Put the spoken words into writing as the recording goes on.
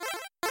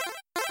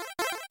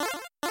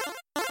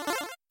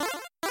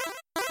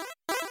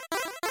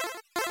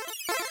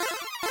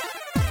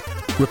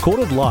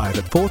Recorded live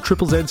at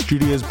 4ZZZ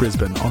Studios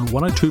Brisbane on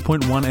 102.1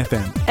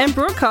 FM. And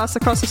broadcast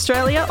across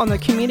Australia on the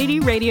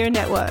Community Radio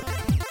Network.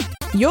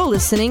 You're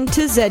listening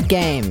to Z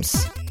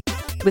Games.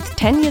 With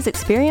 10 years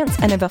experience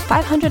and over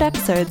 500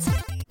 episodes,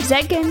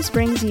 Z Games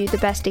brings you the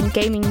best in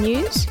gaming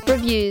news,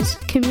 reviews,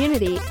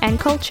 community and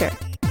culture.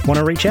 Want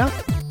to reach out?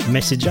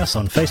 Message us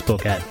on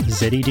Facebook at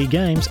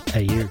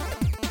ZEDGamesAU.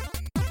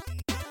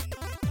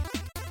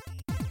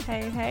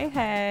 hey, hey,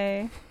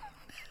 hey.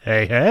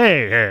 Hey,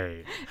 hey,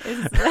 hey.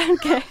 Is that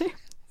Games?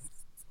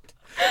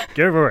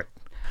 Go for it.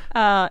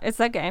 It's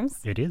that Games.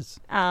 It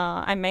is.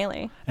 I'm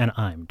Melee. And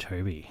I'm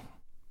Toby.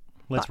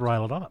 Let's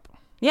rile it up.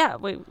 Yeah,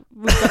 we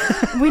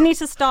need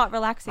to start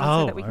relaxing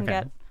so that we can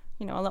get,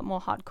 a lot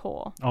more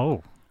hardcore.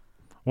 Oh.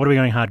 What are we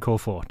going hardcore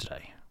for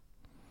today?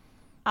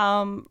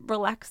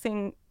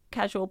 Relaxing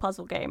casual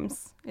puzzle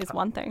games is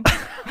one thing.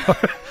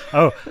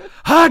 Oh,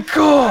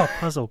 hardcore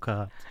puzzle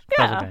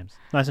games.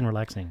 Nice and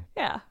relaxing.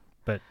 Yeah.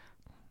 But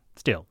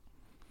still,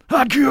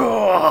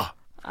 hardcore!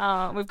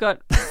 We've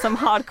got some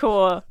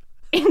hardcore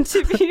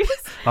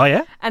interviews. Oh,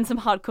 yeah? And some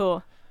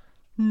hardcore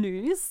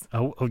news.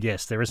 Oh,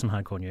 yes, there is some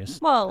hardcore news.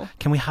 Well,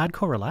 can we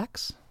hardcore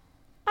relax?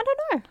 I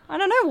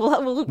don't know.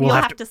 We'll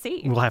have to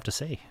see. We'll have to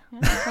see. Yeah,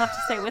 we'll have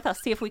to stay with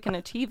us, see if we can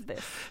achieve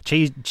this.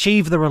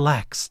 Achieve the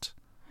relaxed.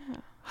 Yeah.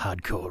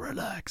 Hardcore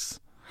relax.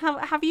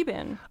 Have you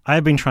been?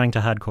 I've been trying to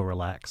hardcore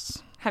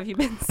relax. Have you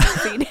been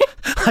succeeding?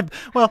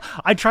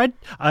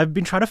 I've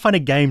been trying to find a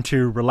game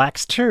to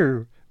relax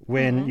to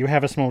when you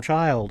have a small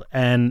child,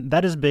 and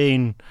that has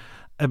been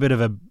a bit of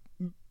a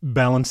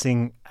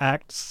balancing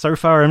act. So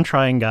far, I'm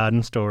trying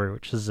Garden Story,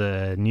 which is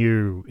a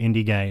new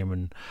indie game,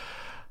 and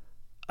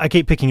I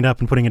keep picking it up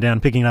and putting it down,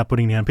 picking it up,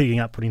 putting it down, picking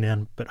it up, putting it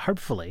down. But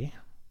hopefully,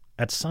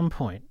 at some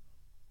point,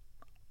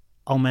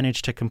 I'll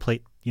manage to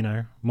complete,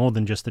 more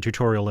than just the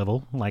tutorial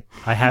level, like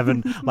I have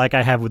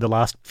with the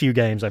last few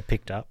games I've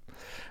picked up.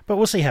 But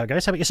we'll see how it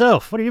goes. How about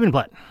yourself? What have you been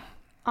playing?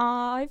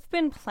 I've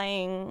been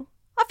playing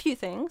a few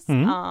things,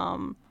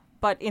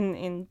 but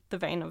in the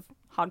vein of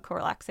hardcore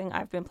relaxing,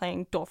 I've been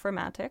playing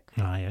Dorfromantic.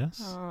 Ah, yes,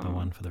 the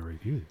one for the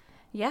review.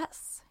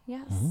 Yes.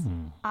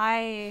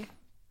 I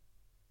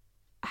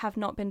have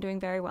not been doing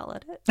very well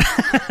at it,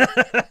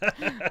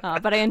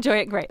 but I enjoy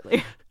it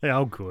greatly.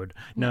 Oh, good.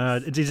 No,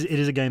 yes. It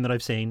is a game that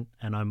I've seen,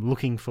 and I'm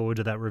looking forward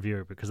to that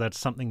review because that's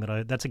something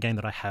that's a game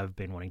that I have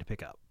been wanting to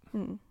pick up.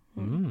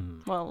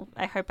 Well,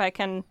 I hope I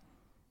can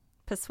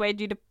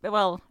persuade you to.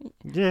 Well,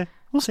 yeah,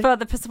 we'll see.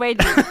 Further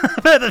persuade you.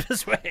 Further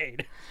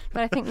persuade.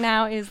 But I think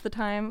now is the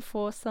time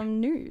for some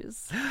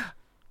news.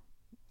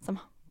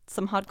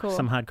 Some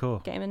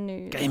hardcore. Gaming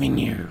news. Gaming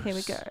news. Here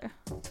we go.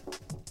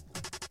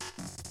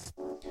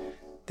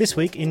 This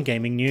week in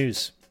gaming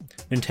news,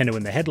 Nintendo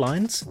in the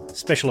headlines,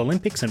 Special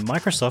Olympics and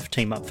Microsoft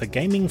team up for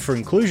gaming for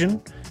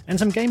inclusion, and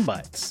some game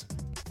bites.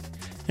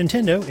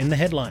 Nintendo in the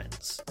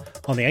headlines.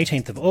 On the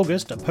 18th of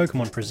August, a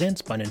Pokemon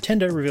Presents by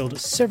Nintendo revealed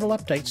several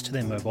updates to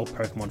their mobile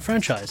Pokemon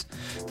franchise,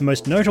 the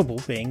most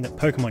notable being that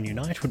Pokemon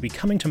Unite would be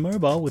coming to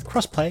mobile with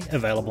crossplay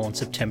available on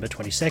September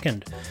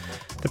 22nd.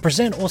 The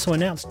Present also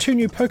announced 2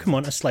 new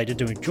Pokemon are slated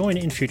to join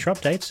in future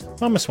updates,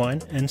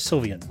 Mamoswine and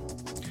Sylveon.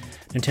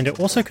 Nintendo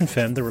also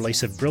confirmed the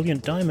release of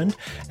Brilliant Diamond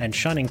and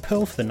Shining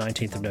Pearl for the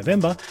 19th of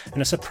November,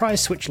 and a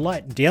surprise Switch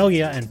Lite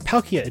Dialga and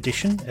Palkia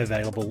edition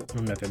available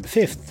on November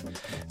 5th.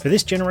 For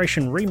this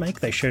generation remake,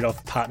 they showed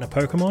off partner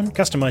Pokemon,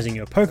 customizing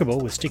your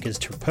Pokeball with stickers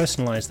to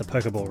personalize the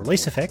Pokeball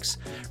release effects,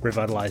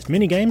 revitalized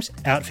minigames,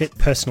 outfit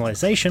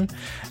personalization,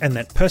 and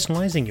that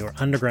personalizing your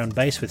underground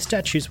base with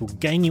statues will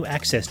gain you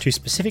access to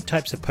specific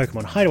types of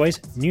Pokemon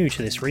hideaways new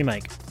to this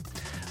remake.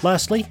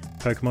 Lastly,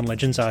 Pokemon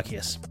Legends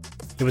Arceus.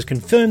 It was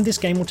confirmed this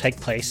game will take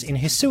place in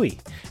Hisui,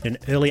 in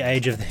an early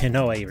age of the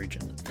Hinoe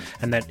region,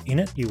 and that in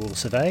it you will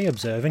survey,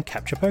 observe and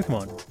capture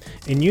Pokemon.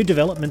 In new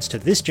developments to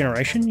this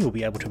generation, you'll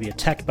be able to be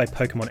attacked by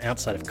Pokemon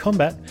outside of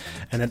combat,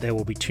 and that there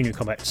will be 2 new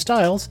combat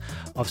styles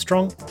of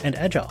Strong and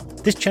Agile.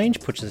 This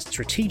change puts a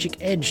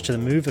strategic edge to the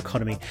move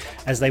economy,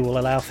 as they will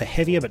allow for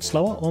heavier but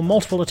slower or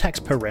multiple attacks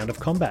per round of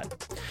combat.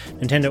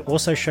 Nintendo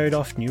also showed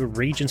off new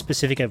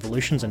region-specific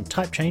evolutions and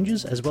type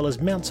changes, as well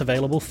as mounts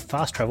available for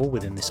fast travel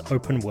within this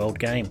open-world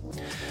game.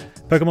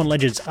 Pokemon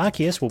Legends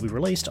Arceus will be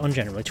released on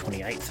January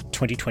 28th,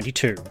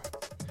 2022.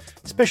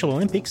 Special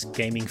Olympics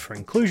Gaming for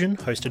Inclusion,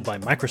 hosted by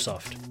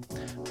Microsoft.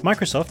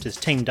 Microsoft has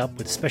teamed up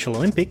with Special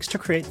Olympics to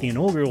create the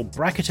inaugural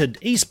bracketed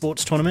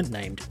esports tournament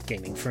named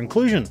Gaming for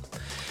Inclusion.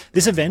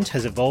 This event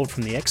has evolved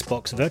from the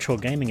Xbox virtual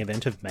gaming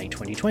event of May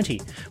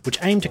 2020, which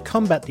aimed to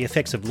combat the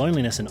effects of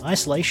loneliness and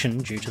isolation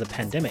due to the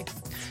pandemic.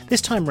 This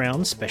time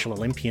round, Special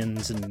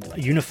Olympians and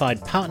unified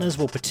partners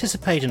will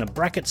participate in a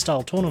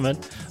bracket-style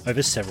tournament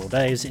over several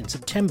days in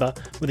September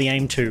with the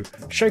aim to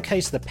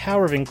showcase the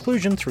power of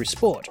inclusion through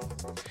sport.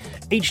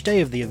 Each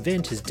day of the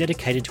event is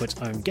dedicated to its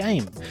own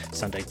game.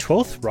 Sunday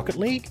 12th, Rocket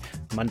League,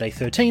 Monday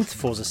 13th,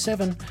 Forza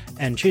 7,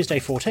 and Tuesday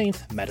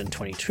 14th, Madden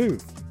 22.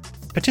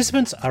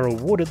 Participants are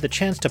awarded the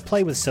chance to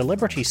play with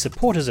celebrity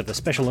supporters of the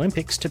Special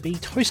Olympics to be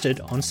hosted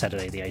on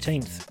Saturday the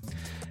 18th.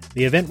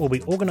 The event will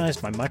be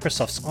organised by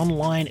Microsoft's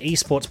online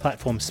esports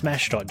platform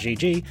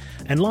Smash.gg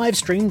and live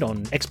streamed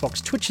on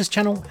Xbox Twitch's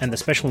channel and the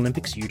Special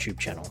Olympics YouTube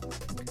channel.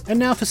 And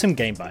now for some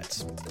game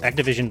bites.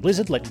 Activision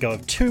Blizzard let go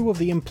of 2 of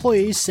the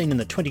employees seen in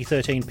the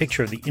 2013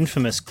 picture of the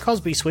infamous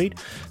Cosby Suite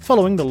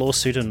following the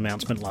lawsuit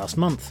announcement last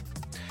month.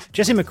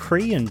 Jesse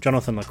McCree and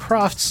Jonathan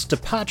LaCraft's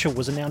departure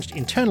was announced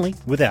internally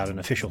without an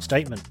official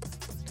statement.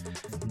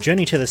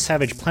 Journey to the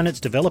Savage Planets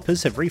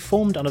developers have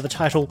reformed under the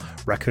title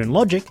Raccoon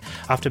Logic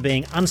after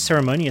being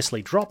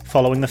unceremoniously dropped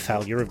following the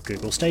failure of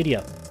Google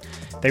Stadia.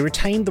 They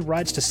retained the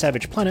rights to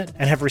Savage Planet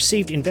and have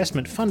received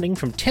investment funding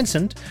from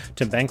Tencent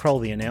to bankroll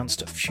the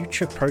announced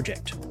future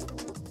project.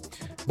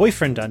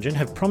 Boyfriend Dungeon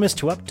have promised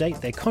to update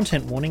their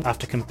content warning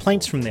after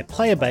complaints from their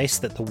player base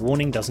that the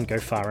warning doesn't go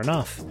far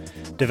enough.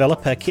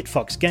 Developer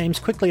Kitfox Games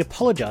quickly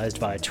apologised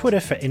via Twitter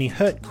for any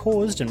hurt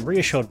caused and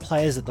reassured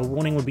players that the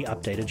warning would be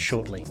updated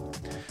shortly.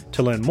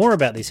 To learn more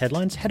about these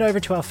headlines, head over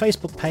to our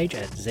Facebook page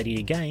at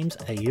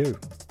ZDGamesAU.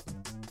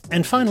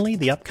 And finally,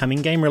 the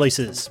upcoming game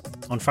releases.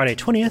 On Friday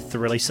 20th, the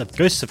release of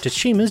Ghosts of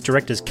Tsushima's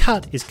Director's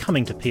Cut is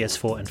coming to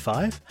PS4 and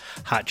 5,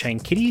 Heartchain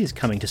Kitty is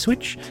coming to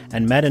Switch,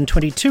 and Madden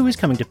 22 is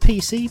coming to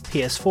PC,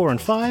 PS4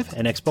 and 5,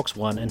 and Xbox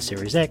One and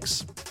Series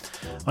X.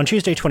 On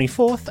Tuesday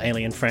 24th,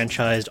 Alien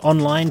franchised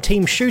online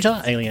team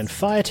shooter Alien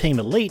Fireteam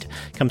Elite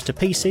comes to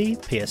PC,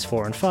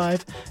 PS4 and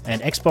 5,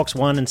 and Xbox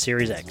One and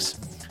Series X.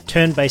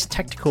 Turn-based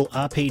tactical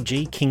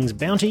RPG King's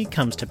Bounty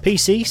comes to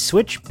PC,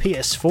 Switch,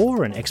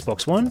 PS4 and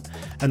Xbox One,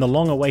 and the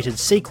long-awaited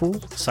sequel,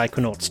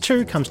 Psychonauts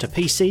 2, comes to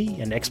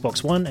PC and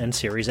Xbox One and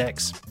Series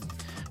X.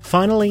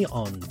 Finally,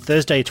 on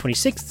Thursday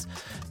 26th,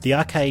 the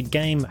arcade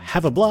game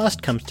Have a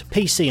Blast comes to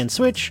PC and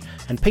Switch,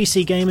 and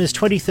PC Gamer's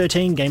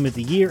 2013 Game of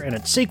the Year and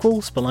its sequel,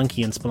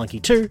 Spelunky and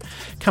Spelunky 2,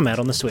 come out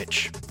on the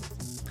Switch.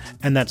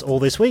 And that's all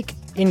this week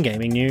in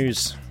gaming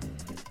news.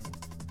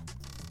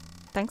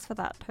 Thanks for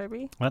that,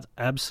 Toby. That's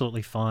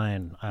absolutely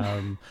fine.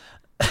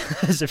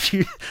 There's a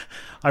few.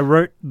 I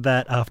wrote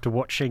that after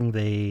watching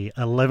the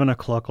 11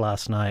 o'clock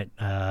last night.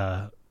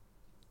 What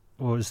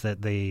was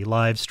that? The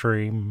live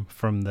stream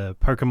from the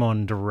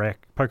Pokemon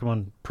Direct,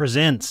 Pokemon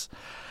Presents,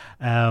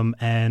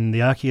 and the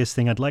Arceus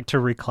thing. I'd like to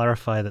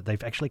re-clarify that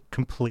they've actually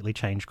completely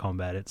changed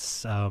combat.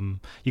 It's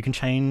you can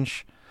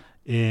change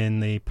in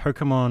the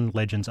Pokemon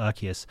Legends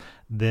Arceus.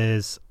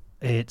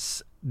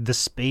 It's the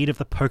speed of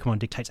the Pokemon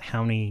dictates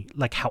how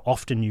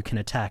often you can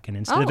attack, and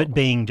instead of it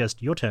being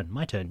just your turn,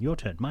 my turn, your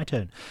turn, my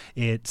turn,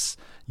 it's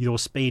your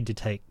speed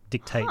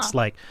dictates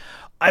like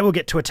I will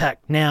get to attack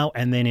now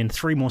and then in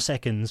 3 more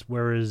seconds,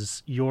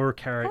 whereas your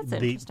character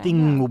the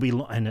thing will be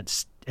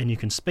and you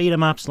can speed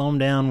them up, slow them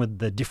down with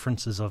the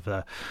differences of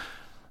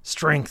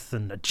strength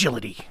and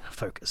agility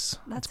focus.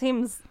 That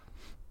seems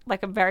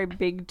like a very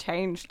big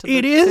change to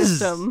the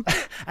system.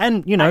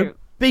 And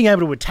being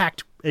able to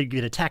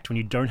get attacked when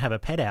you don't have a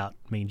pet out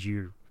means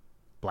you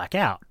black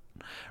out,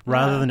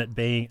 rather than it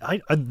being...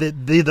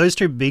 those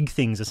 2 big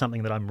things are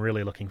something that I'm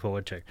really looking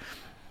forward to.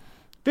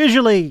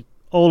 Visually,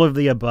 all of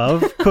the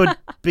above could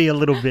be a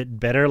little bit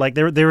better. Like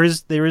there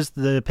is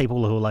the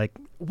people who are like,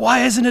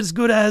 why isn't it as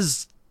good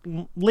as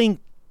Link?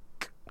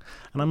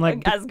 And I'm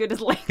like... As good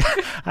as Link.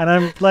 And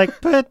I'm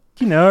like, but,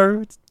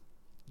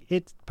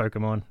 it's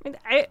Pokemon.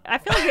 I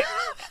feel like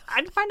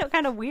I'd find it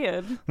kind of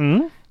weird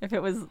if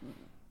it was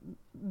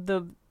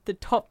the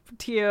top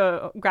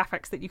tier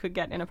graphics that you could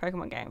get in a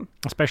Pokemon game,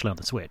 especially on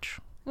the Switch.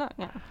 Oh,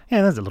 yeah,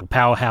 there's a little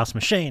powerhouse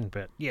machine,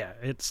 but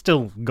it's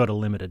still got a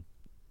limited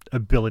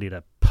ability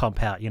to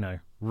pump out,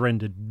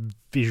 rendered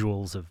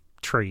visuals of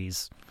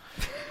trees.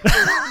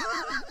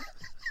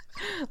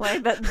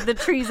 Like the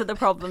trees are the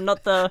problem,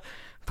 not the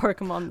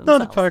Pokemon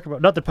themselves.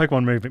 Not the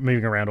Pokemon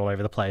moving around all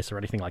over the place or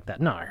anything like that.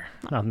 No,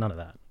 none of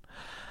that.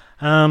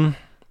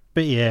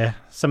 But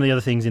some of the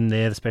other things in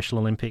there, the Special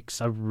Olympics,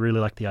 I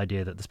really like the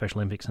idea that the Special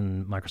Olympics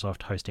and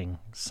Microsoft hosting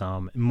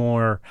some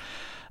more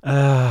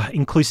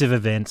inclusive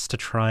events to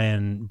try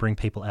and bring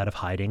people out of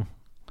hiding.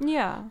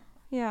 Yeah.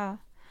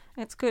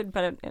 It's good,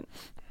 but it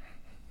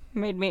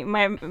made me...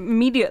 My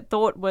immediate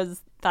thought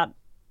was that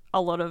a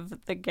lot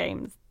of the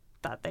games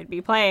that they'd be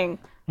playing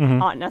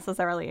aren't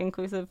necessarily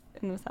inclusive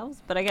in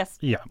themselves. But I guess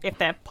if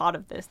they're part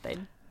of this,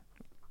 they'd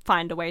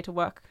find a way to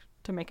work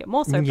to make it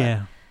more so.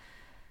 Yeah.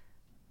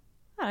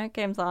 I don't know,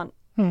 games aren't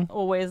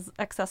always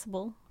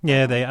accessible.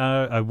 Yeah, they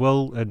are.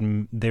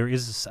 There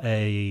is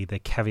the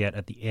caveat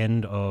at the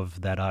end of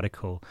that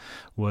article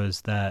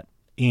was that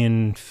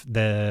in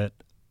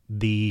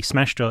the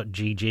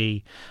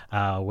Smash.gg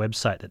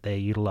website that they're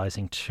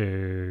utilizing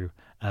to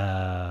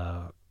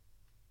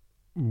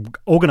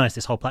organize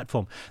this whole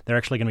platform, they're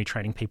actually going to be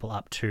training people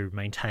up to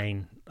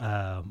maintain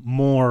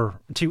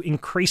to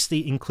increase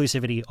the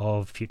inclusivity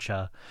of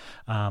future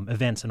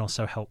events and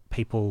also help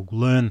people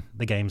learn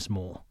the games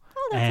more.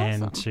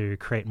 And awesome. To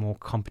create more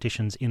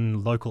competitions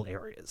in local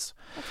areas.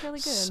 That's really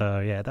good.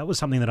 So, that was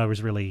something that I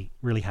was really,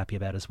 really happy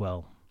about as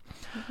well.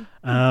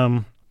 Mm-hmm.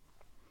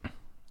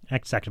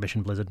 It's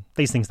Activision Blizzard.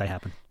 These things, they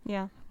happen.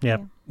 Yeah. Yeah.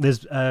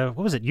 There's, what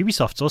was it?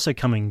 Ubisoft's also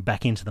coming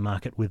back into the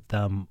market with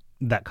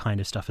that kind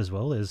of stuff as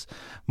well. There's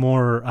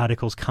more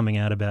articles coming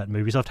out about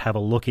Ubisoft. Have a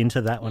look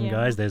into that one,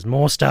 guys. There's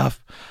more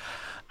stuff.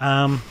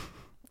 Can't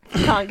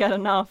get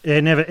enough.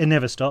 It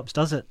never stops,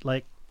 does it?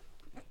 Like,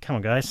 come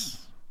on, guys.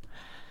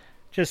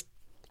 Just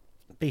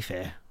be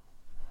fair.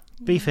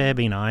 Be fair,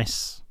 be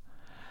nice.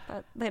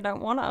 But they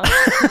don't want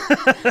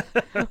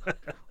to.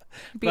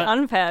 Be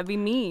unfair, be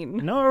mean.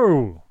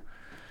 No.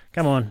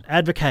 Come on,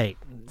 advocate.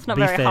 It's not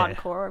be very fair.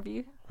 hardcore of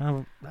you.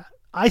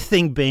 I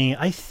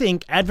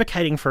think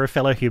advocating for a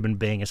fellow human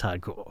being is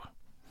hardcore.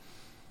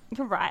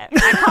 You're right.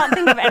 I can't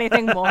think of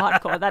anything more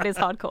hardcore. That is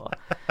hardcore.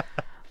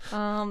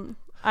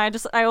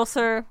 I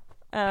also,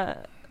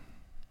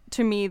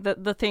 to me,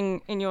 the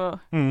thing in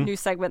your new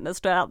segment that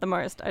stood out the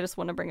most, I just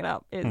want to bring it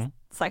up, is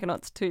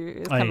Psychonauts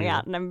 2 is coming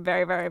out, and I'm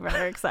very, very,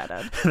 very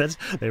excited.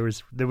 There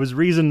was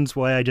reasons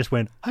why I just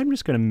went, I'm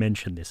just going to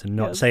mention this and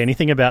not say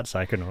anything about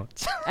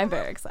Psychonauts. I'm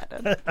very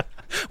excited.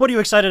 What are you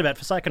excited about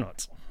for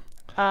Psychonauts?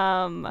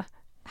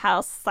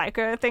 How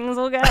psycho things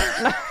will get.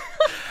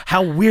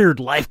 How weird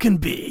life can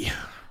be.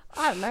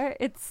 I don't know.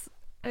 It's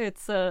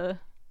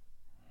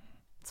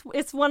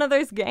one of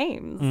those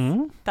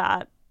games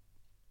that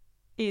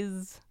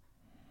is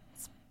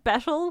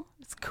special.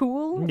 It's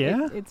cool.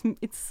 Yeah.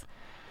 It's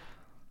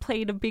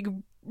played a big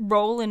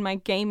role in my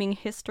gaming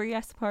history,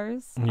 I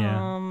suppose.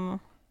 Yeah.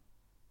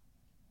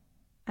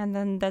 And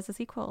then there's a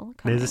sequel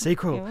coming. There's a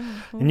sequel.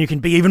 And you can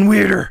be even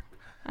weirder.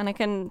 And I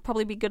can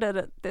probably be good at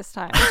it this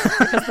time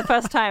because the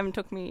first time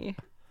took me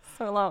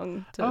so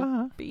long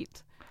to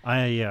beat.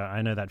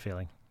 I know that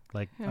feeling.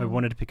 Like, I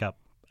wanted to pick up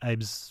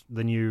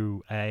the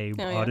new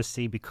Abe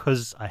Odyssey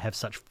because I have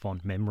such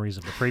fond memories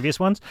of the previous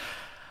ones.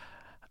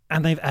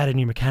 And they've added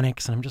new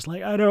mechanics, and I'm just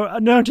like,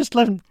 just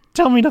let them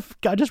tell me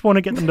I just want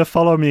to get them to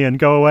follow me and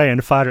go away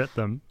and fight at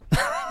them.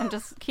 I'm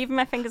just keeping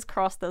my fingers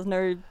crossed there's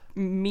no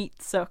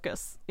meat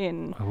circus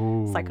in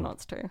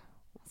Psychonauts 2.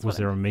 Was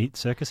there a meat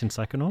circus in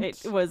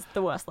Psychonauts? It was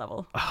the worst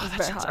level. Oh,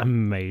 that sounds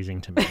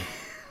amazing to me.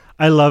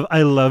 I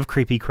love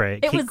creepy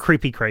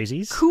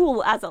crazies.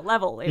 Cool as a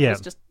level. It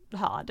was just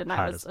hard, and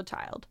I was a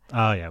child.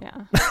 Oh yeah.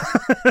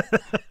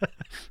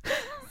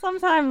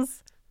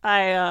 Sometimes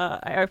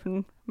I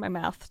open my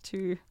mouth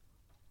to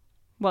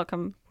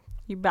welcome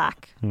you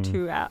back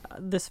to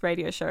this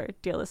radio show,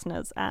 dear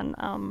listeners, and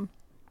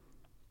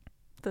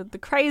the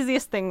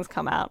craziest things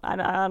come out. I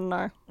don't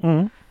know.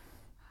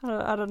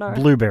 I don't know.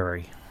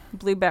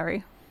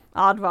 Blueberry,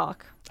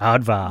 Aardvark,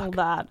 all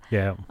that.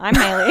 Yeah. I'm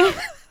Hayley.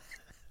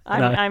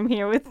 I'm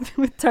here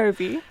with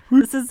Toby.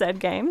 This is Zed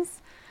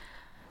Games,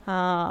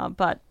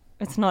 but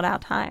it's not our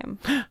time.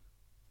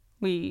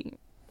 We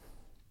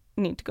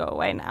need to go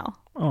away now,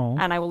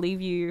 and I will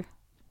leave you,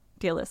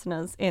 dear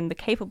listeners, in the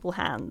capable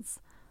hands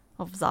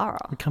of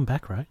Zara. We come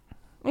back, right?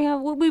 Yeah,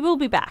 we will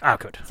be back. Oh,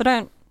 good. So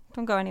don't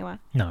go anywhere.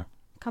 No.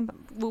 Come back.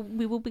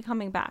 We will be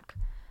coming back,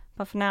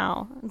 but for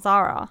now,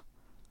 Zara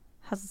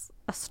has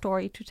a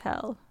story to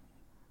tell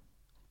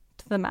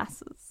to the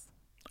masses.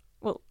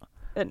 Well,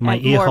 my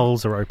ear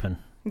holes are open.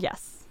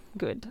 Yes,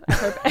 good.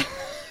 I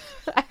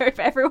hope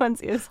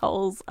everyone's ear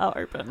holes are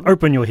open.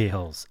 Open your ear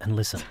holes and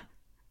listen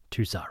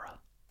to Zara.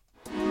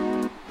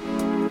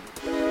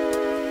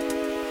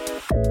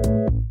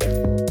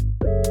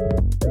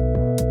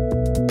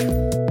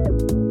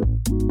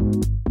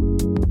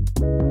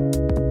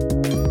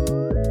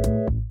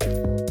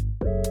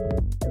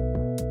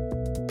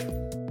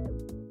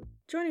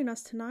 Joining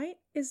us tonight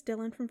is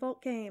Dylan from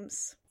Vault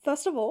Games.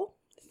 First of all,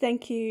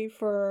 thank you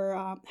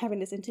for having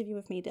this interview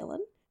with me, Dylan.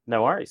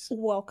 No worries.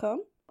 Welcome.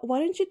 Why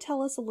don't you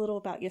tell us a little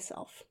about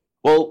yourself?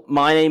 Well,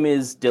 my name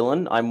is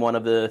Dylan. I'm one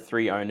of the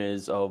 3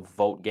 owners of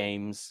Vault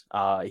Games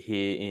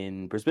here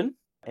in Brisbane.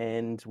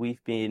 And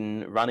we've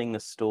been running the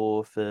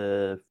store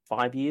for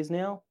 5 years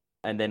now.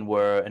 And then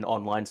we're an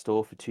online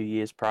store for 2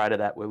 years prior to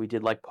that, where we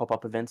did like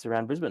pop-up events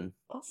around Brisbane.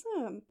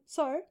 Awesome.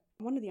 So,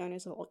 I'm one of the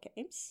owners of Vault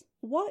Games.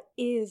 What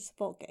is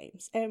Vault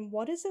Games and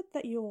what is it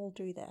that you all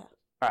do there?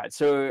 All right,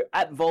 so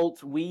at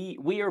Vault, we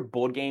are a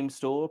board game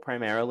store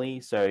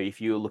primarily. So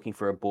if you're looking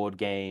for a board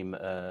game,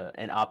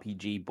 an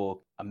RPG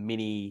book, a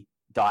mini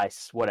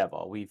dice,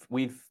 whatever,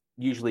 we've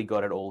usually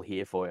got it all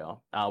here for you.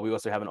 We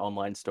also have an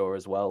online store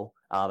as well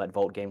at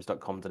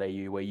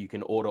vaultgames.com.au where you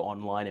can order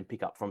online and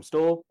pick up from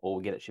store, or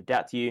we'll get it shipped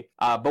out to you.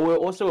 But we're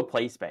also a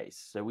play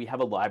space. So we have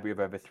a library of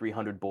over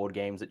 300 board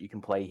games that you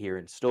can play here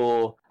in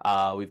store.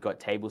 We've got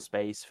table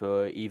space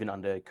for even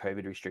under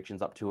COVID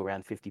restrictions up to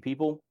around 50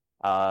 people.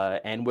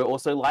 And we're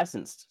also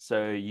licensed,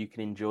 so you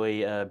can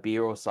enjoy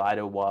beer or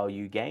cider while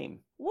you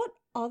game. What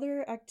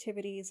other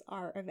activities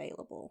are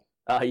available?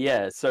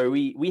 So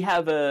we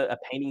have a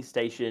painting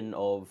station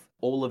of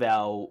all of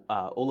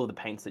the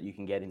paints that you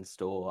can get in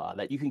store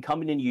that you can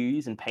come in and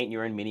use and paint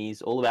your own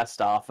minis. All of our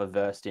staff are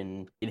versed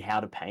in how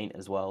to paint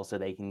as well, so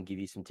they can give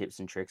you some tips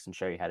and tricks and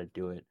show you how to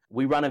do it.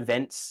 We run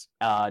events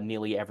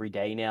nearly every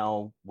day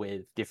now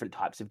with different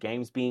types of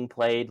games being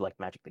played, like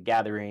Magic the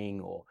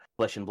Gathering or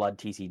Flesh and Blood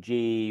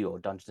TCG or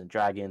Dungeons and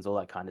Dragons, all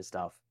that kind of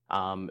stuff.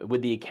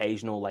 with the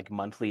occasional like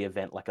monthly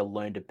event, like a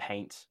learn to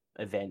paint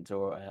event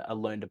or a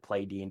learn to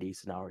play D&D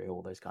scenario,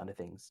 all those kind of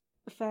things.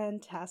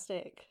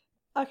 Fantastic.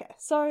 Okay,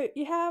 so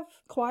you have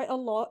quite a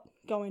lot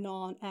going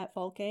on at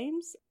Vault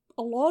Games.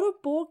 A lot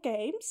of board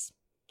games.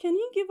 Can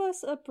you give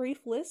us a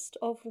brief list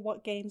of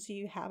what games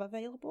you have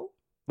available?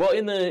 Well,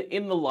 in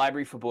the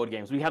library for board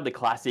games, we have the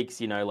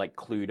classics, like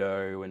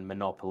Cluedo and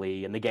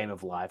Monopoly and the Game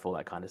of Life, all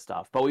that kind of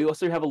stuff. But we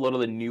also have a lot of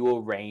the newer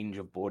range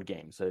of board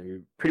games. So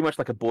pretty much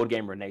like a board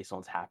game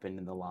renaissance happened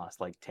in the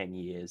last 10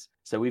 years.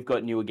 So we've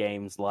got newer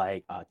games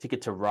like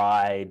Ticket to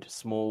Ride,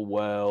 Small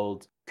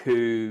World,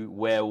 Coup,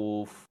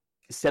 Werewolf.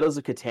 Settlers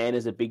of Catan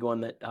is a big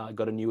one that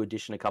got a new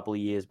edition a couple of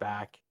years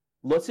back.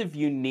 Lots of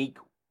unique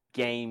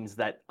games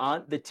that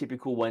aren't the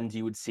typical ones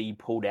you would see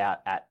pulled out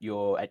at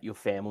your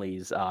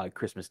family's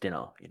Christmas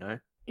dinner,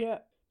 Yeah,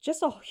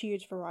 just a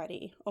huge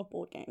variety of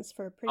board games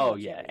for pretty Oh much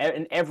yeah,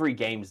 everything. and every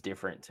game's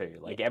different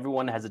too.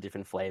 Everyone has a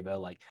different flavor.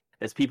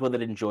 There's people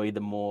that enjoy the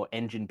more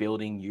engine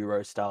building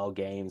Euro style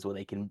games where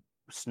they can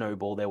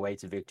snowball their way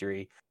to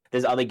victory.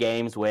 There's other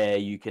games where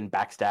you can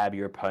backstab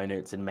your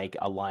opponents and make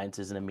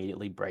alliances and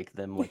immediately break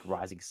them, like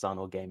Rising Sun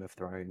or Game of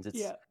Thrones.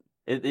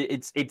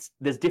 It's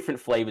there's different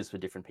flavors for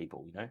different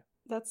people,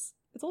 It's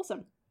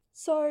awesome.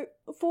 So,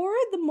 for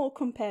the more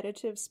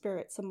competitive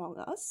spirits among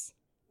us,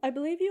 I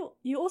believe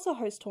you also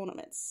host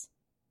tournaments.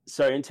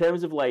 So in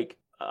terms of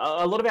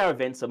a lot of our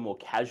events are more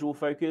casual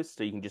focused,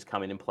 so you can just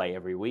come in and play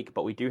every week.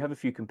 But we do have a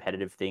few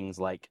competitive things,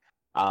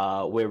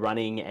 we're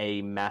running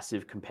a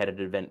massive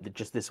competitive event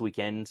just this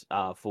weekend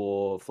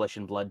for Flesh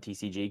and Blood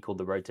TCG called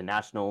the Road to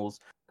Nationals,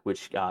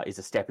 which is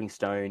a stepping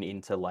stone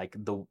into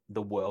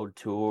the world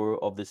tour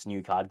of this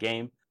new card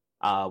game.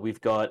 We've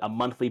got a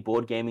monthly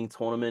board gaming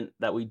tournament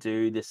that we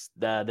do.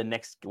 The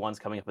next one's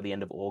coming up at the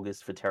end of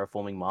August for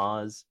Terraforming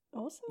Mars.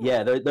 Awesome.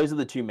 Yeah, those are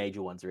the two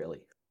major ones,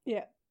 really.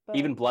 Yeah. But...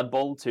 Even Blood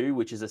Bowl too,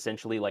 which is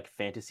essentially like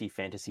fantasy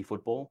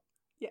football.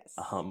 Yes.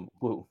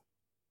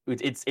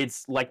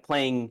 It's like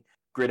playing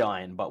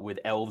Gridiron, but with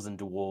elves and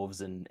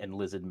dwarves and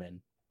lizard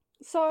men.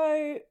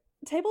 So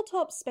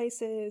tabletop play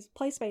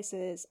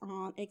spaces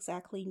aren't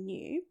exactly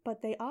new,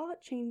 but they are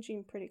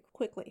changing pretty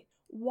quickly.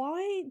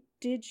 Why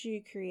did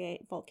you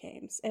create Vault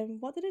Games, and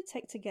what did it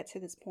take to get to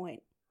this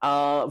point?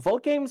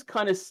 Vault Games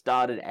kind of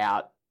started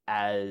out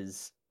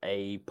as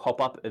a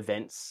pop-up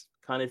events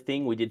kind of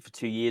thing we did for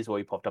 2 years, where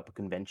we popped up at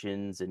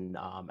conventions and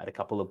at a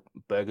couple of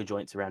burger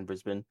joints around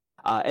Brisbane.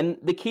 And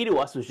the key to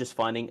us was just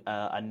finding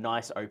a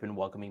nice, open,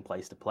 welcoming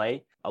place to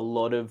play. A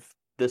lot of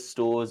the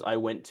stores I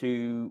went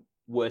to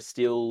were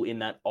still in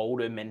that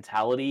older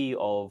mentality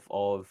of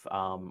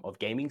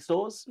gaming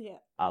stores,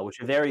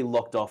 which are very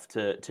locked off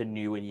to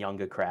new and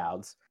younger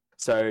crowds.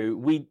 So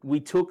we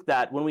took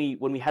that when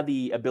we had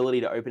the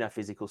ability to open our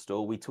physical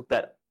store, we took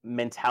that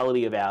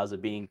mentality of ours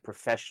of being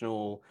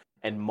professional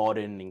and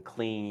modern and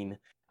clean,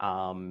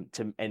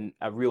 and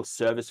a real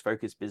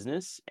service-focused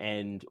business,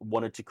 and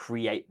wanted to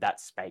create that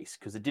space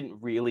because it didn't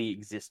really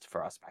exist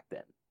for us back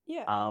then.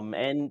 Yeah.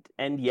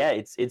 And yeah,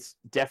 it's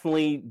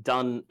definitely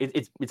done.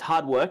 It's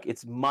hard work.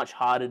 It's much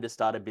harder to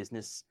start a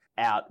business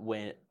out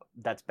when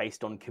that's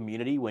based on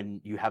community, when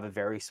you have a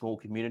very small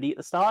community at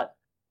the start.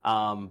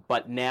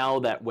 But now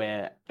that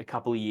we're a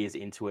couple of years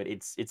into it,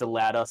 it's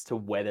allowed us to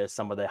weather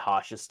some of the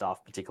harshest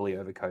stuff, particularly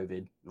over COVID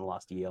in the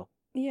last year.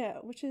 Yeah,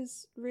 which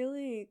is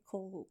really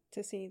cool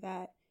to see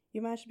that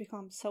you managed to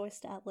become so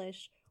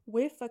established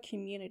with a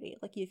community.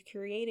 Like, you've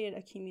created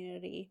a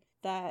community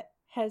that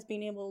has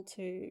been able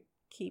to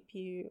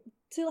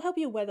help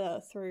you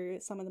weather through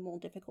some of the more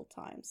difficult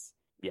times.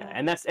 Yeah,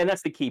 and that's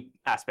the key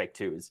aspect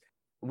too, is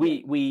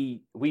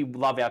we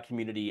love our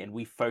community, and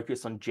we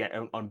focus on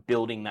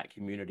building that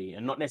community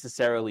and not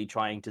necessarily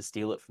trying to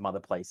steal it from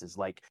other places.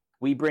 Like,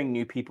 we bring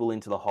new people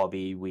into the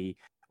hobby, we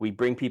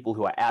bring people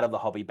who are out of the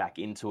hobby back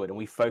into it, and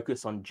we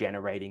focus on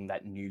generating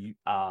that new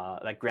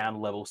that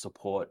ground level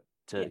support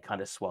to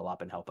kind of swell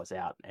up and help us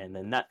out. And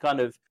then that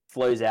kind of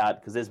flows out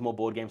because there's more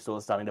board game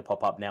stores starting to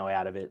pop up now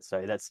out of it.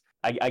 So that's,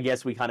 I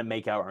guess we kind of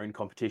make our own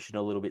competition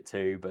a little bit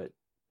too, but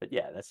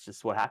yeah, that's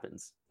just what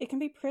happens. It can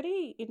be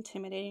pretty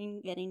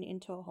intimidating getting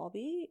into a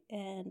hobby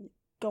and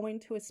going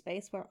to a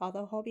space where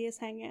other hobbyists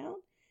hang out.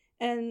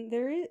 And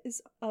there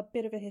is a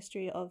bit of a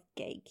history of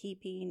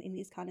gatekeeping in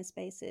these kind of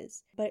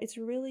spaces. But it's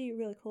really,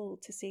 really cool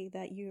to see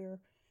that you're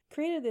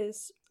created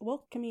this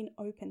welcoming,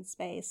 open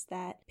space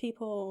that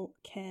people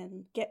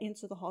can get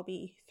into the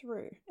hobby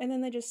through. And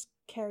then they just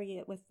carry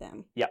it with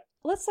them. Yeah.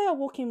 Let's say I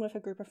walk in with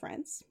a group of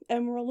friends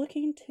and we're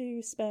looking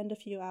to spend a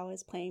few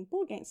hours playing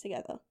board games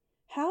together.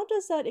 How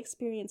does that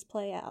experience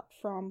play out,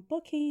 from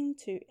booking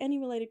to any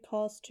related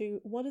costs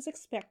to what is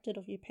expected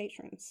of your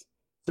patrons?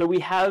 So we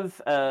have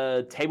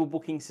a table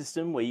booking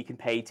system where you can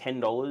pay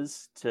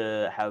 $10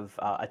 to have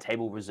a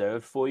table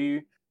reserved for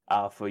you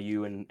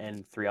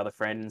and 3 other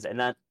friends, and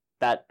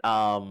that's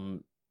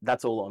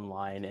all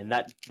online, and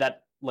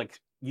that like,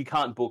 you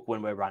can't book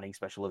when we're running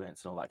special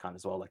events and all that kind of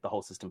as well. Like, the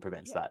whole system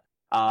prevents that.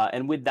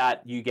 And with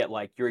that, you get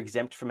you're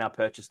exempt from our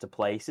purchase to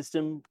play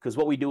system, because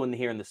what we do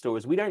here in the store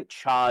is we don't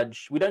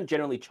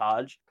generally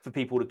charge for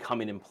people to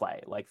come in and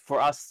play. For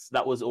us,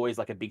 that was always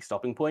a big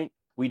stopping point.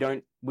 We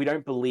don't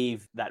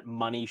believe that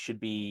money should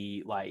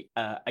be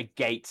a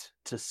gate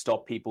to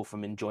stop people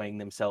from enjoying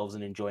themselves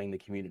and enjoying the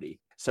community.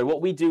 So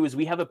what we do is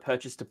we have a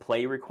purchase to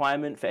play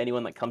requirement for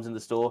anyone that comes in the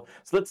store.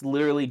 So that's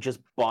literally just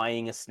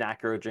buying a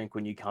snack or a drink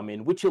when you come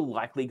in, which you're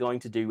likely going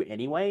to do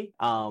anyway.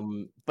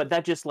 But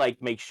that just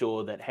makes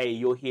sure that, hey,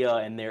 you're here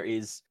and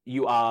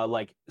you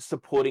are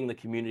supporting the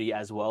community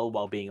as well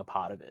while being a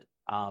part of it.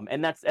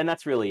 And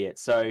that's really it.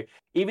 So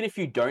even if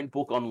you don't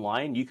book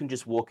online, you can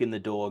just walk in the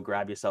door,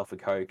 grab yourself a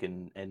Coke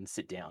and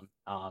sit down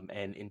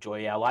and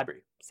enjoy our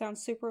library.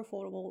 Sounds super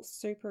affordable,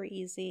 super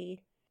easy.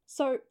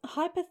 So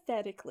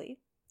hypothetically,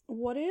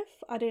 what if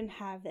I didn't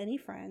have any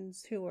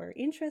friends who were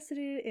interested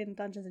in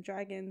Dungeons and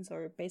Dragons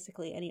or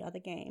basically any other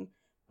game,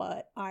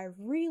 but I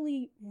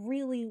really,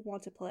 really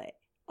want to play?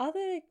 Are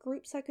there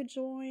groups I could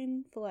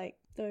join for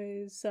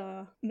those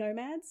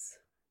nomads?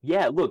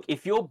 Yeah, look,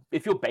 if you're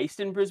based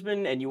in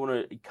Brisbane and you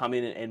want to come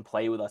in and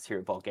play with us here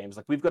at Vault Games,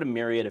 we've got a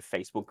myriad of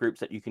Facebook groups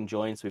that you can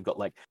join. So we've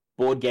got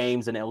board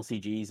games and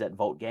LCGs at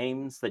Vault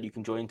Games that you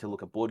can join to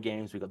look at board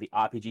games. We've got the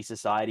RPG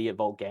Society at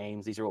Vault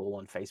Games. These are all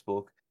on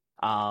Facebook.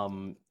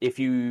 If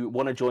you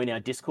want to join our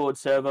Discord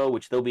server,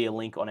 which there'll be a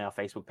link on our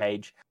Facebook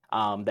page,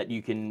 that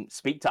you can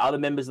speak to other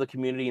members of the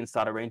community and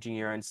start arranging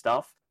your own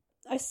stuff.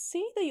 I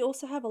see that you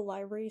also have a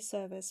library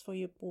service for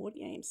your board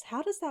games.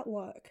 How does that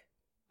work?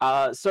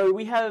 So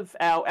we have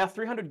our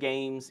 300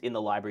 games in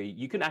the library.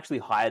 You can actually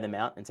hire them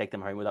out and take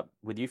them home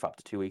with you for up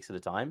to 2 weeks at a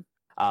time.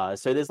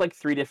 So there's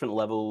 3 different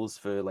levels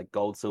for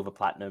gold, silver,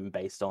 platinum,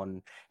 based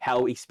on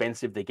how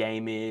expensive the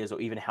game is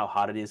or even how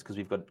hard it is, because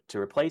we've got to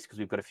replace, because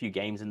we've got a few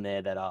games in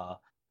there that are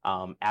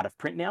out of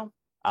print now.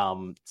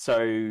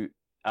 So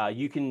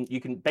you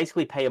can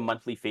basically pay a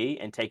monthly fee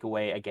and take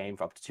away a game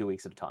for up to 2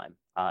 weeks at a time,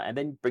 and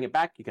then bring it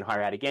back. You can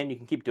hire out again. You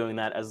can keep doing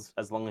that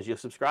as long as you're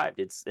subscribed.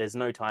 There's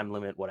no time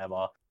limit,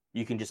 whatever.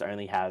 You can just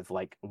only have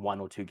 1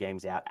 or 2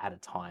 games out at a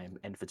time,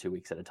 and for 2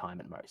 weeks at a time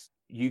at most.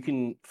 You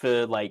can,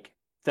 for $13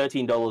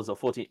 or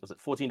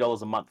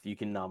 $14 a month, you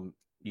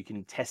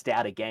can test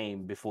out a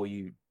game before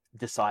you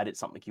decide it's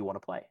something you want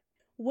to play.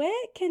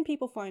 Where can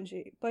people find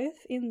you,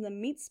 both in the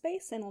meat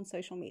space and on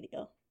social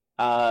media?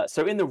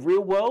 So in the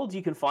real world,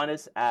 you can find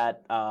us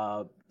at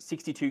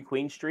 62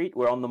 Queen Street.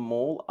 We're on the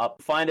mall.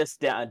 Find us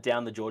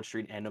down the George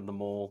Street end of the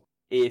mall.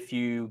 If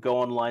you go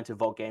online to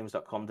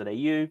vaultgames.com.au,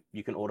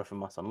 you can order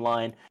from us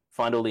online,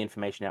 find all the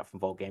information out from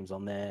Vault Games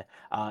on there.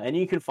 And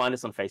you can find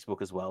us on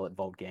Facebook as well at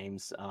Vault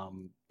Games.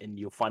 And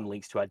you'll find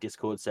links to our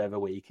Discord server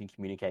where you can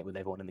communicate with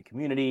everyone in the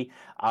community,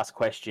 ask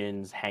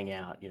questions, hang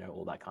out,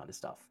 all that kind of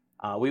stuff.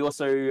 We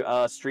also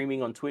are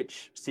streaming on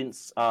Twitch.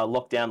 Since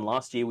lockdown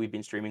last year, we've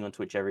been streaming on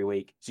Twitch every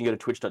week. So you can go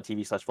to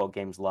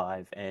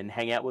twitch.tv/vaultgameslive and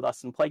hang out with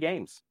us and play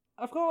games.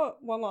 I've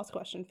got one last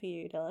question for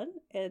you, Dylan.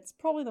 It's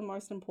probably the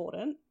most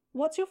important.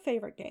 What's your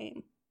favorite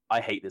game?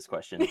 I hate this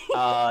question.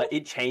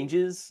 It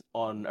changes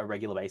on a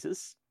regular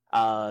basis.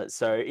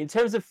 So in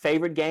terms of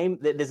favorite game,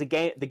 there's a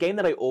game. The game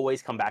that I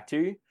always come back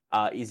to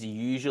is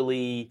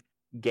usually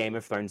Game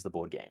of Thrones, the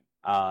board game.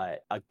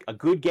 A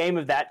good game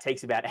of that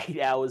takes about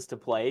 8 hours to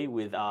play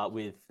with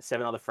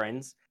 7 other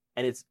friends,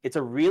 and it's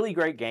a really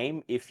great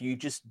game if you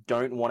just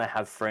don't want to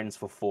have friends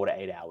for 4 to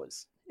 8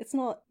 hours. It's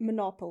not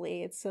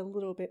Monopoly. It's a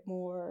little bit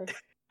more.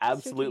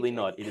 Absolutely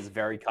not. It is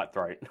very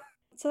cutthroat.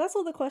 So that's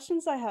all the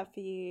questions I have for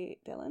you,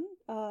 Dylan.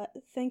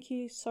 Thank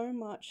you so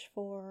much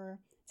for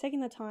taking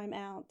the time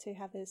out to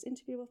have this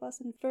interview with us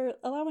and for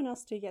allowing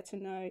us to get to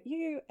know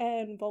you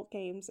and Vault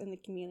Games and the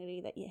community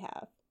that you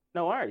have.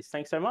 No worries.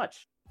 Thanks so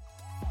much.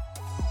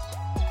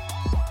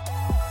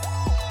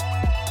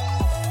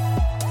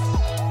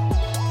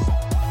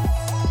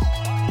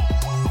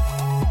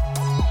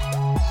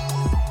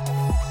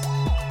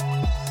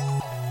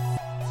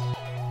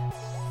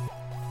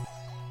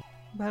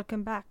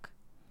 Welcome back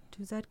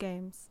to Zed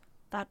Games.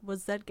 That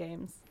was Zed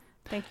Games.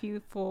 Thank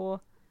you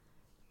for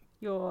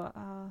your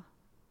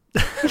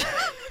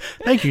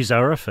Thank you,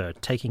 Zara, for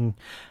taking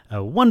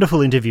a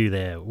wonderful interview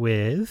there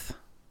with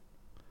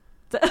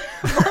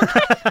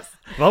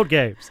Vault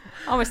Games.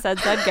 I almost said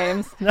Zed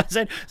Games. No,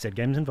 Zed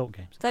Games and Vault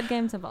Games. Zed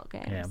Games and Vault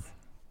Games. Yeah.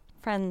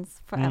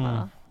 Friends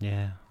forever.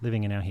 Yeah,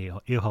 living in our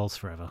ear holes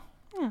forever.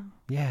 Yeah.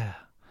 Yeah.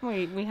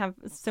 We have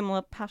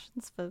similar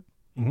passions for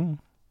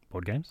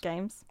board games.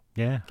 Games.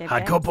 Yeah. Game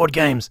Hardcore games. board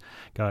games.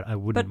 God, I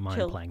wouldn't But mind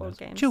chill playing board those.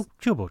 games.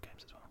 Chill board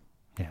games as well.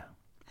 Yeah.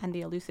 And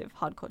the elusive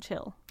hardcore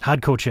chill.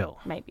 Hardcore chill.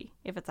 Maybe,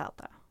 if it's out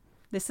there.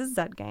 This is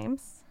Zed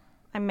Games.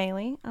 I'm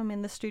Maylee. I'm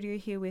in the studio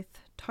here with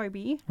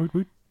Toby. Woot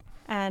woot.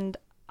 And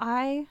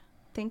I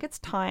think it's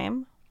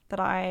time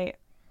that I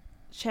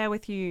share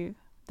with you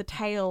the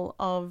tale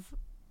of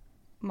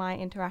my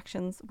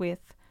interactions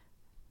with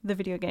the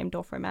video game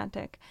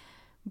Dorfromantik.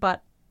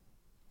 But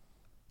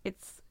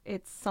it's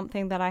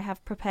something that I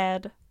have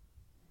prepared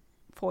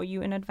for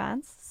you in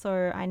advance,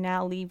 so I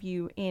now leave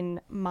you in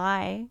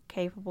my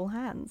capable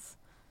hands.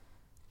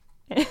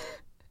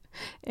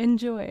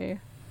 Enjoy.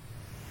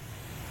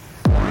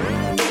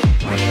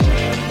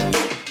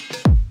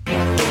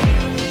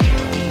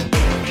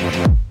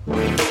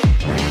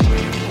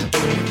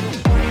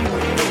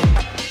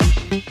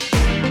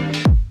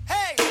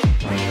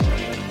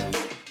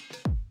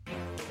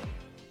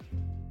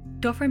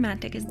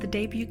 Dorfromantik is the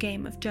debut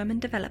game of German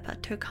developer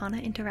Tokana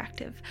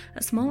Interactive,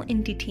 a small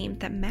indie team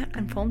that met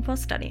and formed while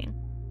studying.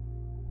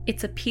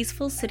 It's a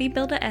peaceful city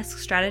builder-esque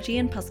strategy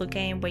and puzzle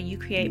game where you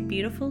create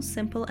beautiful,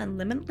 simple and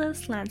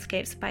limitless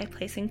landscapes by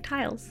placing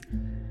tiles.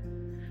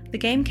 The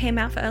game came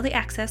out for early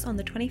access on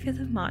the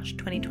 25th of March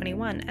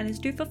 2021 and is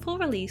due for full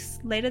release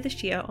later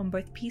this year on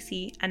both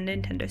PC and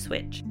Nintendo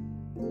Switch.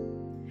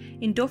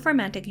 In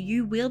Dorfromantik,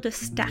 you wield a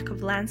stack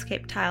of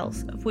landscape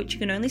tiles, of which you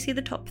can only see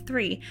the top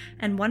 3,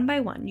 and one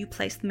by one you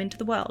place them into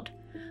the world.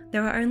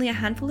 There are only a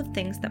handful of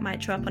things that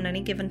might show up on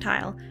any given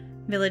tile: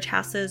 village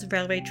houses,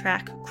 railway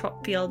track,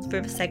 crop fields,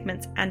 river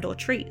segments, and or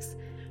trees.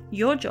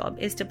 Your job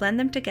is to blend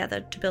them together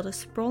to build a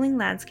sprawling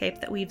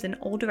landscape that weaves in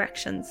all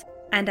directions,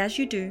 and as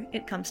you do,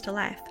 it comes to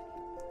life.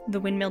 The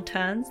windmill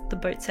turns, the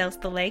boat sails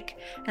the lake,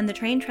 and the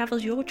train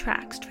travels your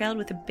tracks trailed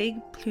with a big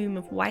plume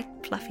of white,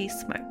 fluffy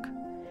smoke.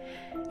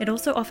 It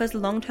also offers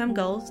long-term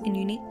goals in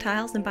unique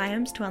tiles and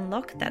biomes to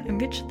unlock that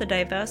enrich the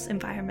diverse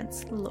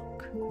environment's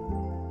look.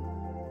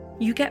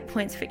 You get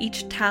points for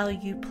each tile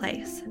you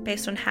place,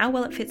 based on how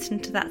well it fits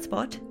into that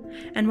spot,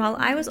 and while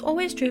I was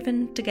always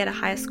driven to get a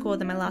higher score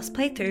than my last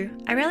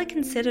playthrough, I rarely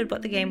considered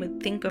what the game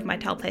would think of my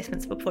tile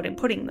placements before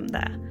putting them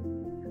there.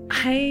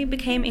 I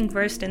became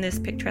engrossed in this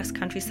picturesque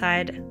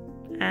countryside,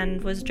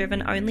 and was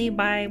driven only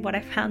by what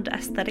I found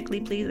aesthetically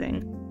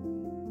pleasing.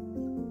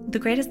 The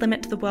greatest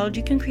limit to the world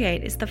you can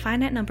create is the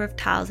finite number of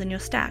tiles in your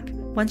stack.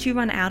 Once you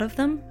run out of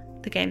them,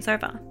 the game's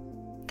over.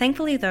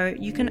 Thankfully though,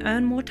 you can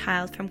earn more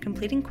tiles from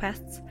completing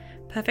quests,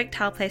 perfect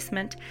tile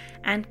placement,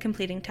 and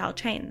completing tile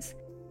chains.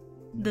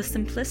 The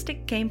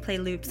simplistic gameplay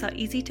loops are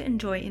easy to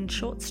enjoy in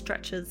short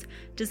stretches,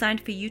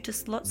 designed for you to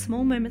slot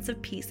small moments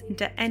of peace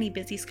into any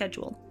busy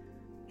schedule.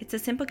 It's a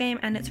simple game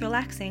and it's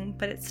relaxing,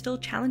 but it's still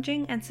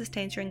challenging and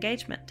sustains your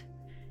engagement.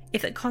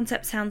 If the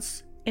concept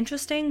sounds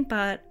interesting,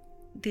 but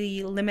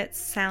the limits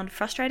sound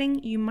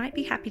frustrating, you might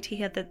be happy to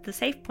hear that the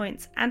save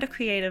points and a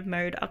creative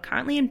mode are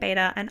currently in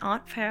beta and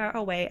aren't far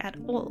away at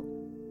all.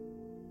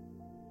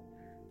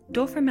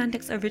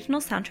 Dorfromantik's original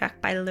soundtrack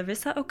by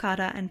Larissa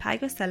Okada and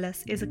Paigo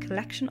Celis is a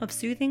collection of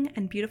soothing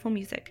and beautiful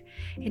music.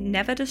 It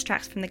never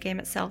distracts from the game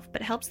itself,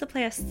 but helps the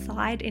player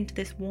slide into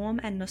this warm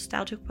and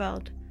nostalgic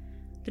world.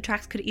 The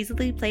tracks could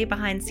easily play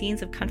behind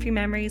scenes of country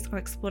memories or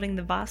exploring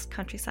the vast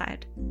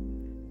countryside.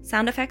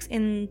 Sound effects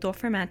in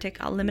Dorfromantik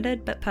are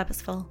limited but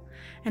purposeful.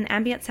 An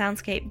ambient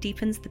soundscape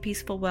deepens the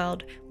peaceful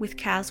world, with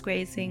cows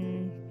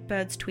grazing,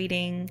 birds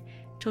tweeting,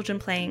 children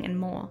playing, and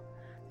more.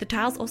 The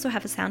tiles also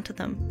have a sound to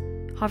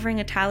them.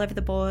 Hovering a tile over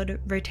the board,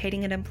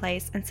 rotating it in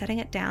place, and setting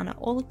it down are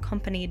all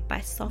accompanied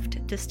by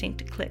soft,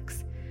 distinct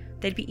clicks.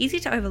 They'd be easy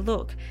to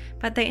overlook,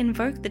 but they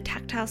invoke the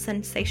tactile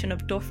sensation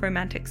of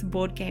Dorfromantik's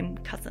board game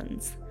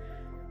cousins.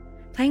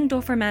 Playing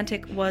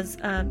Dorfromantik was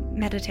a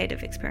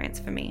meditative experience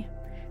for me.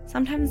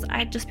 Sometimes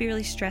I'd just be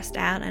really stressed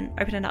out and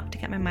open it up to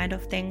get my mind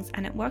off things,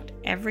 and it worked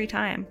every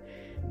time.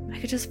 I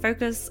could just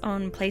focus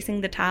on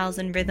placing the tiles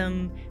in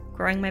rhythm,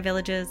 growing my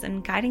villages,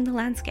 and guiding the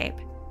landscape.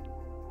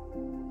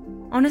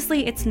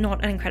 Honestly, it's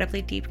not an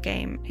incredibly deep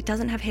game. It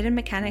doesn't have hidden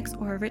mechanics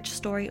or a rich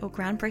story or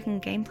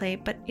groundbreaking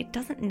gameplay, but it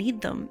doesn't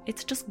need them.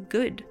 It's just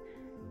good.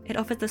 It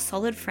offers a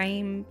solid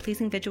frame,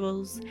 pleasing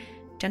visuals,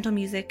 gentle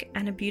music,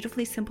 and a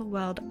beautifully simple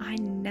world I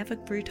never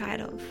grew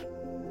tired of.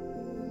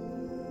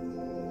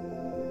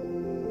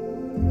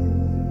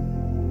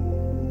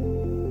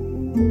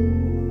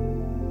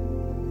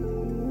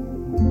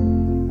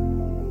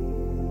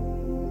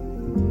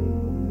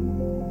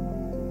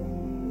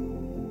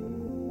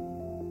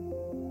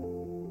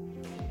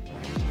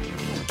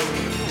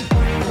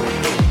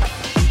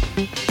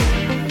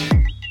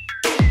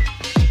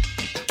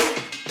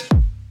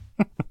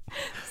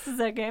 This is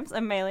Zed Games.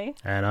 I'm Maylee.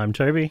 And I'm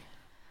Toby.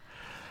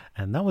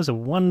 And that was a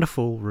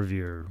wonderful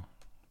review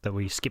that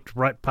we skipped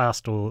right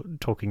past or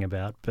talking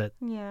about. But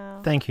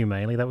Yeah. thank you,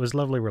 Maylee. That was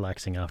lovely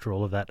relaxing after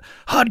all of that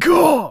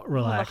hardcore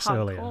relax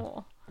earlier.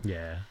 Hardcore.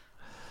 Yeah.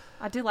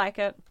 I do like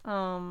it.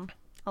 I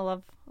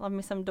love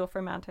me some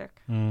Dorfromantik.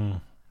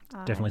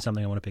 Definitely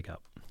something I want to pick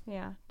up.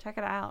 Yeah, check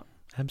it out.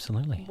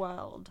 Absolutely.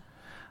 World.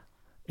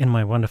 In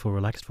my wonderful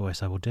relaxed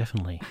voice, I will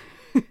definitely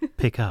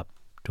pick up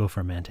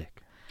Dorfromantik.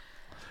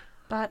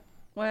 But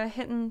we're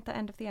hitting the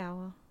end of the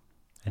hour.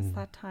 It's And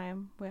that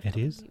time. We have it to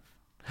is?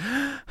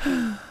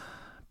 leave.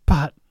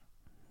 But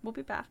We'll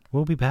be back.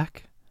 we'll be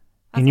back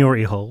in your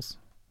ear holes.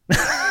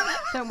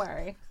 Don't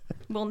worry.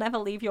 We'll never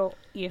leave your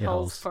ear Ear holes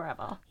holes.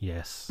 forever.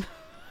 Yes.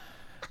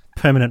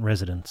 Permanent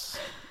residents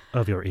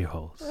of your ear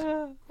holes.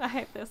 I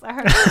hate this. I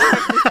hope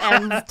this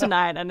ends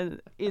tonight and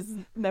it is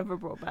never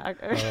brought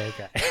back.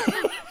 Okay.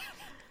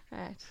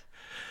 Right.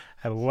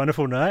 Have a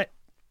wonderful night.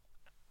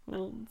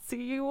 We'll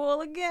see you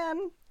all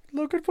again.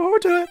 Looking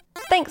forward to it.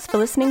 Thanks for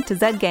listening to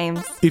Zed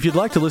Games. If you'd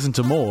like to listen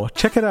to more,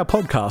 check out our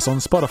podcast on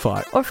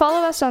Spotify. Or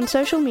follow us on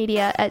social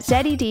media at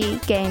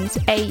ZED Games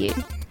AU.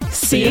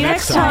 See you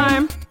next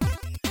time.